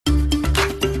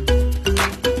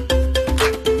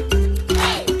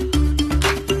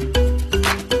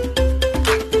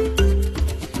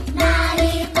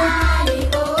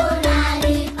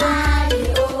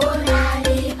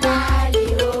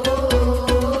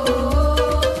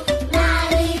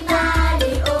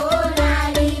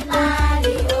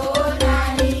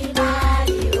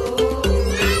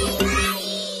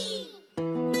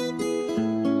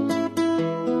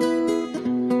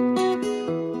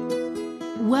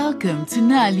Welcome to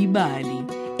Nal'ibali.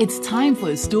 It's time for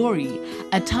a story,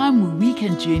 a time where we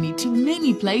can journey to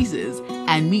many places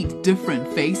and meet different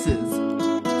faces.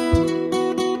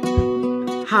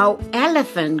 How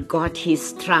Elephant Got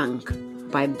His Trunk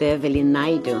by Beverly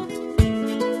Naidu.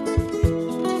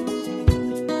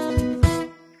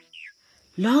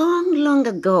 Long, long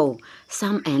ago,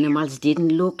 some animals didn't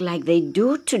look like they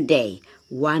do today.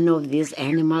 One of these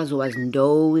animals was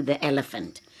Ndo the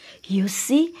elephant. You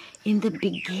see, in the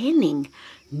beginning,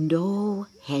 Ndo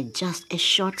had just a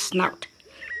short snout.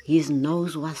 His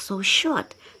nose was so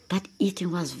short that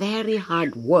eating was very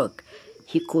hard work.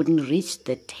 He couldn't reach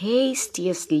the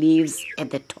tastiest leaves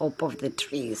at the top of the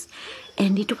trees,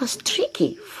 and it was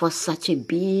tricky for such a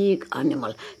big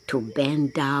animal to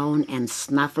bend down and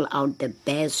snuffle out the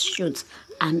best shoots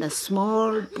under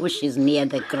small bushes near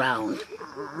the ground.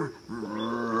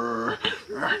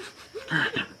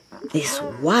 This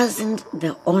wasn't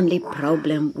the only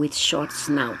problem with short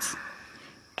snouts.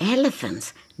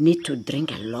 Elephants need to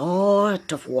drink a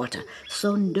lot of water,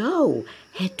 so Ndo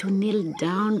had to kneel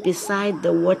down beside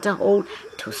the water hole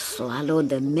to swallow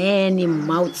the many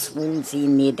mouthfuls he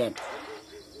needed.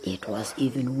 It was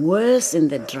even worse in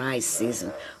the dry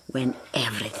season when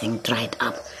everything dried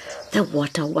up. The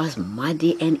water was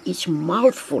muddy and each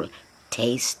mouthful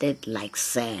tasted like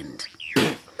sand.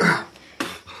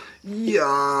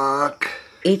 Yuck!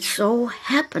 It so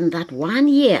happened that one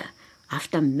year,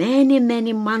 after many,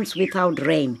 many months without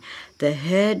rain, the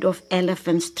herd of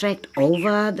elephants trekked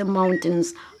over the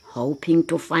mountains, hoping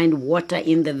to find water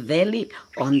in the valley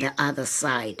on the other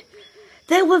side.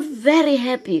 They were very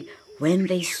happy when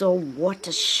they saw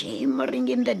water shimmering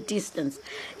in the distance.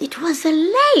 It was a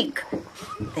lake.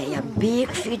 Their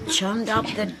big feet churned up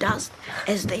the dust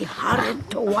as they hurried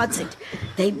towards it.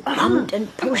 They bumped and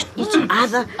pushed each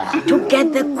other to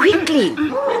get there quickly.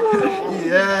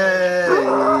 Yay!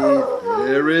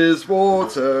 There is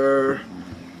water.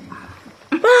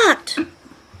 But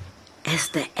as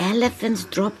the elephants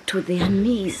dropped to their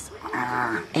knees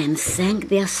and sank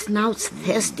their snouts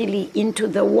thirstily into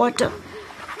the water,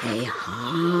 a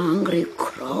hungry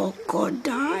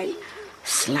crocodile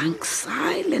slunk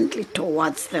silently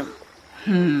towards them.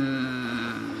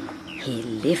 He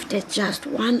lifted just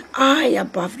one eye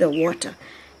above the water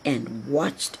and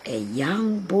watched a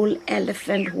young bull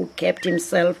elephant who kept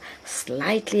himself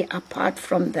slightly apart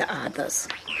from the others.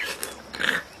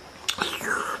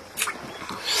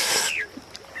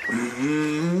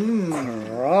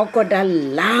 Crocodile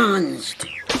lunged.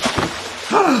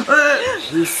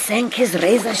 He sank his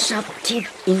razor-sharp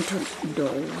teeth into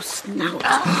Ndo's snout.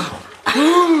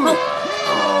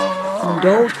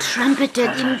 Ndo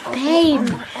trumpeted in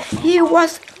pain. He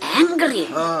was angry.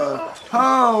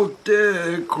 How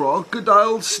dare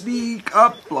crocodile sneak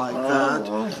up like that?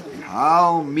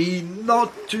 How mean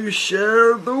not to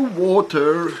share the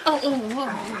water.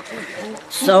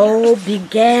 So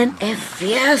began a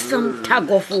fearsome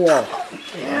tug of war.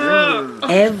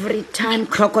 Every time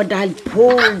Crocodile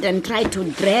pulled and tried to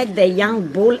drag the young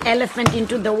bull elephant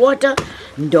into the water,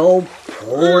 Ndo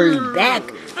pulled back,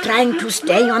 trying to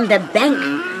stay on the bank.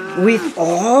 With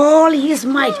all his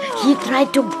might, he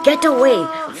tried to get away,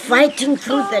 fighting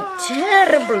through the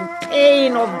terrible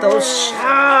pain of those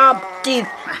sharp teeth,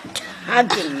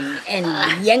 tugging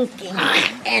and yanking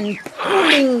and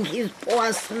pulling his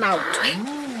poor snout.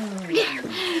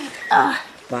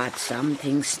 But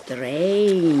something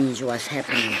strange was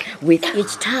happening. With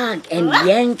each tug and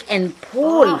yank and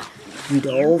pull,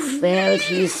 Ndo felt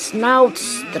his snout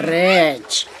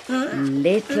stretch.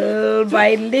 Little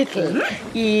by little,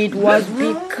 it was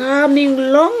becoming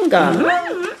longer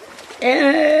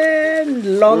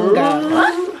and longer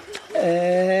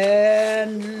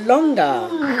and longer.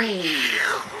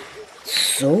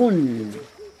 Soon,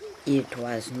 it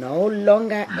was no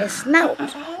longer a snout.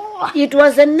 It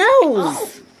was a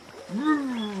nose.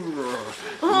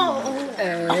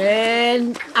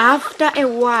 And after a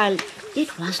while,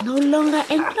 it was no longer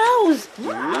a nose.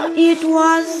 It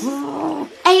was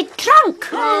a trunk.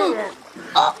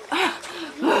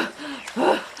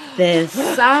 The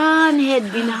sun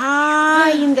had been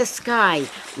high in the sky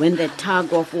when the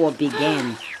tug of war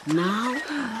began. Now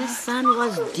the sun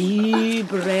was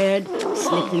deep red,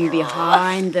 slipping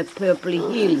behind the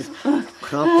purple hills.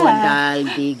 Crocodile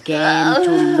began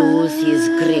to lose his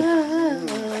grip.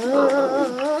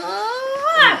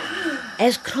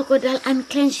 As Crocodile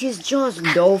unclenched his jaws,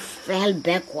 Ndo fell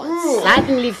backwards,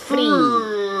 suddenly free.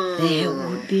 There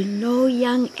would be no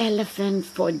young elephant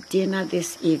for dinner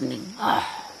this evening.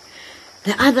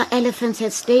 The other elephants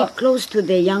had stayed close to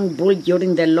the young bull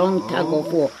during the long tug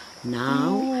of war.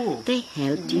 Now they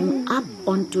helped him up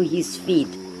onto his feet.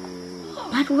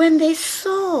 But But when they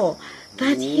saw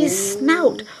that his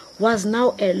snout was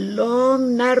now a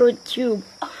long, narrow tube,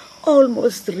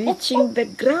 almost reaching the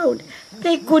ground,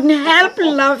 they couldn't help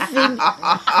laughing.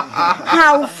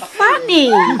 How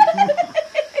funny!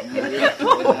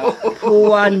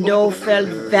 Poor No felt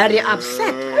very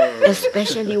upset,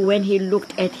 especially when he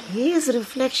looked at his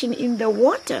reflection in the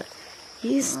water.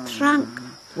 His trunk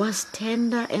was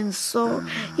tender and sore.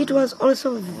 It was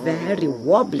also very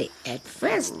wobbly. At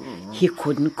first, he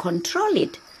couldn't control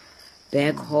it.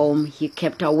 Back home, he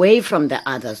kept away from the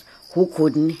others, who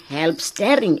couldn't help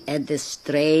staring at the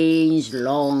strange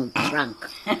long trunk.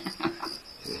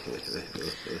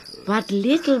 But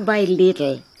little by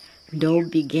little, No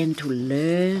began to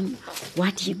learn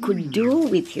what he could do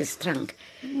with his trunk.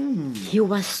 He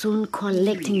was soon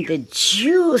collecting the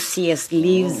juiciest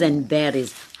leaves and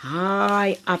berries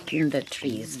high up in the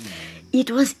trees.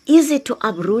 It was easy to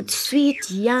uproot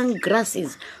sweet young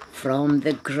grasses from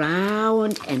the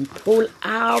ground and pull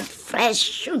out fresh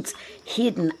shoots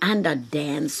hidden under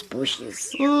dense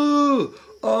bushes. Oh,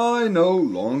 I no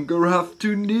longer have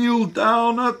to kneel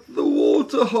down at the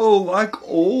water hole like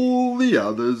all the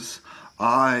others.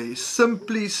 I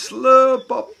simply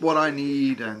slurp up what I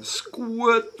need and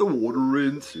squirt the water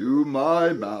into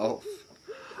my mouth.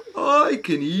 I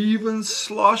can even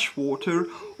slosh water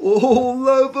all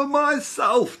over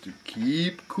myself to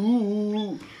keep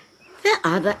cool. The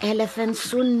other elephants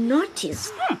soon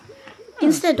noticed.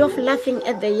 Instead of laughing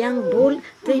at the young bull,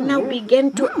 they now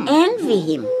began to envy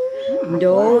him.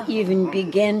 No even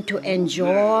began to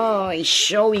enjoy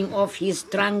showing off his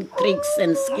trunk tricks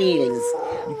and skills.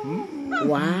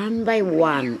 One by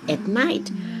one, at night,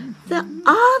 the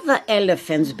other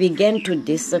elephants began to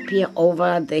disappear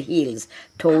over the hills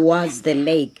towards the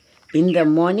lake. In the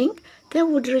morning, they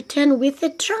would return with the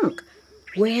trunk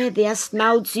where their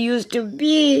snouts used to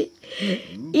be.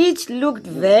 Each looked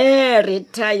very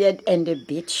tired and a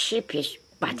bit sheepish,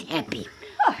 but happy.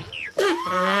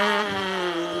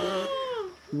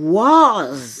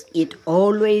 Was it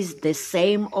always the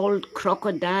same old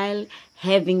crocodile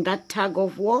having that tug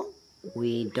of war?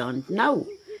 We don't know.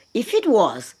 If it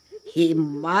was, he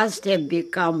must have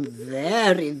become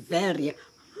very, very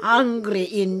hungry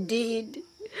indeed.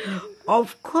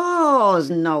 Of course,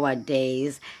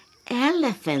 nowadays,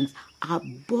 elephants are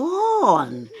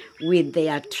born with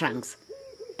their trunks,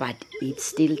 but it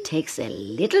still takes a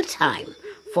little time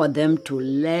for them to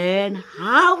learn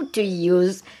how to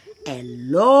use a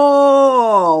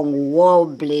long,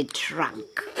 wobbly trunk.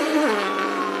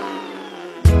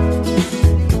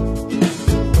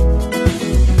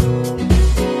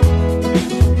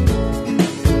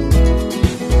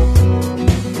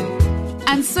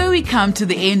 And so we come to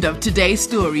the end of today's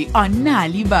story on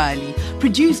Nal'ibali,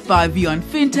 produced by Vion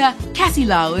Finter, Cassie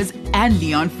Lowers, and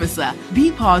Leon Fisser.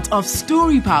 Be part of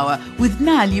Story Power with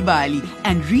Nal'ibali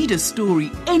and read a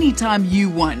story anytime you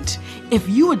want. If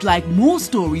you would like more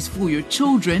stories for your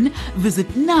children, visit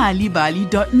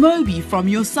nalibali.mobi from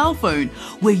your cell phone,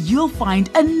 where you'll find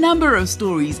a number of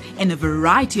stories in a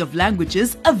variety of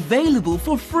languages available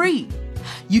for free.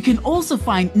 You can also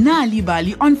find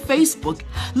Nal'ibali on Facebook.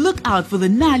 Look out for the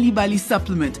Nal'ibali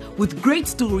supplement with great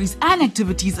stories and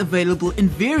activities available in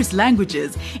various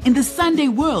languages in the Sunday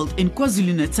World in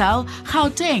KwaZulu-Natal,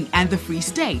 Gauteng and the Free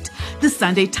State, the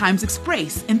Sunday Times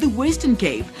Express in the Western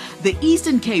Cape, the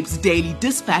Eastern Cape's Daily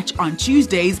Dispatch on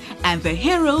Tuesdays and the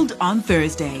Herald on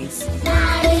Thursdays.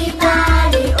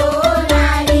 Nal'ibali, oh.